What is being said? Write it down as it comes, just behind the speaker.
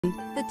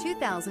The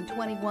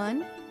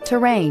 2021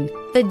 Terrain.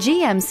 The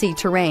GMC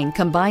Terrain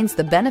combines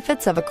the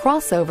benefits of a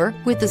crossover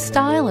with the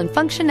style and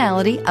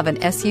functionality of an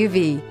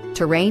SUV.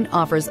 Terrain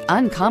offers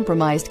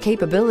uncompromised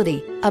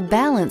capability, a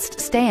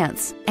balanced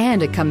stance,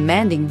 and a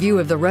commanding view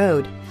of the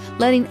road,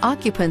 letting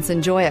occupants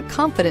enjoy a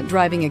confident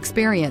driving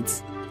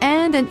experience.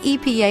 And an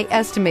EPA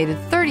estimated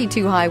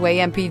 32 highway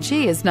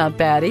MPG is not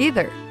bad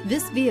either.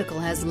 This vehicle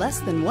has less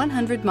than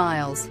 100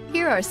 miles.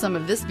 Here are some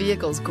of this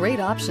vehicle's great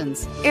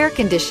options: air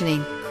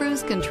conditioning,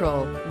 cruise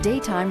control,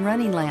 daytime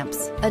running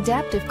lamps,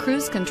 adaptive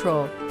cruise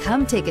control.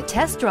 Come take a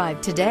test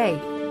drive today.